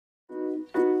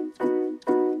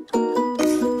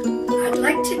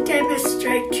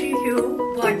demonstrate to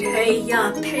you what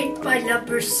a paint by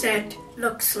number set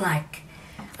looks like.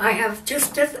 I have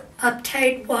just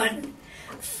obtained one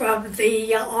from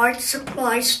the art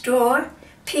supply store,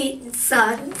 Pete &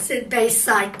 Sons in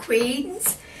Bayside,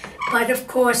 Queens. But of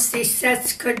course these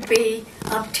sets could be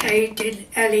obtained in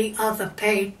any other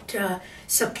paint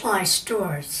supply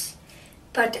stores.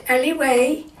 But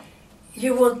anyway,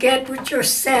 you will get with your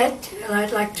set, and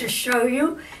I'd like to show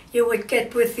you, you would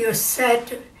get with your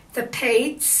set the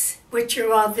paints, which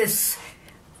are on this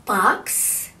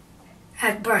box,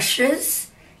 and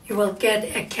brushes. You will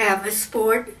get a canvas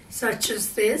board, such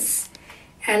as this,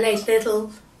 and a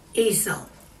little easel.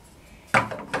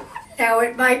 Now,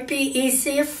 it might be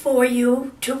easier for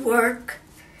you to work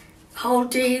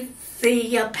holding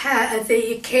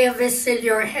the canvas in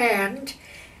your hand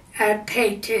and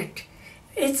paint it.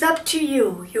 It's up to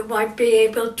you. You might be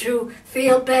able to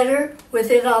feel better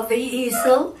with it on the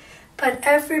easel, but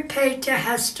every painter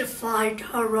has to find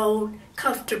her own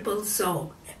comfortable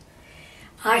zone.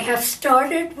 I have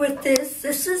started with this.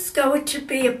 This is going to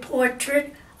be a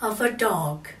portrait of a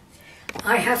dog.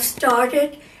 I have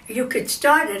started, you could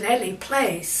start at any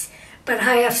place, but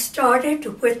I have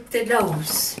started with the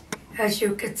nose. As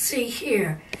you can see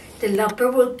here, the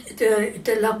lumber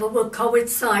will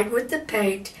coincide with the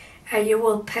paint, and you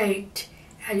will paint,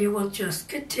 and you will just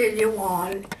continue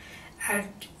on. And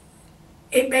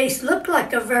it may look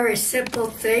like a very simple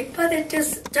thing, but it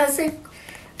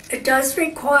does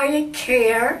require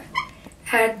care,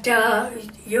 and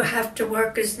you have to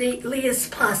work as neatly as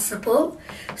possible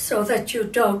so that you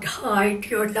don't hide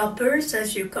your numbers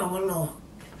as you go along.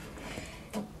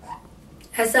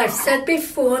 As I've said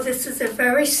before, this is a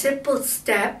very simple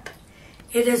step.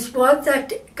 It is one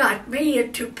that got me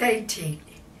into painting.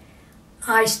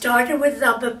 I started with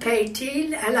number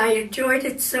painting, and I enjoyed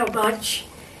it so much.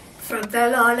 From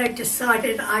then on, I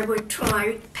decided I would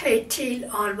try painting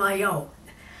on my own.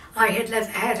 I had never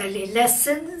had any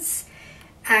lessons,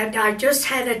 and I just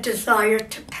had a desire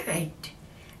to paint.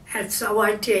 And so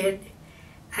I did.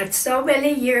 And so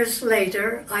many years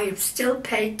later, I am still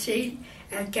painting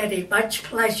and getting much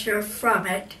pleasure from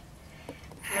it.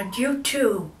 And you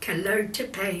too can learn to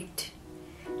paint,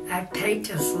 and paint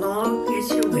as long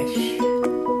as you wish.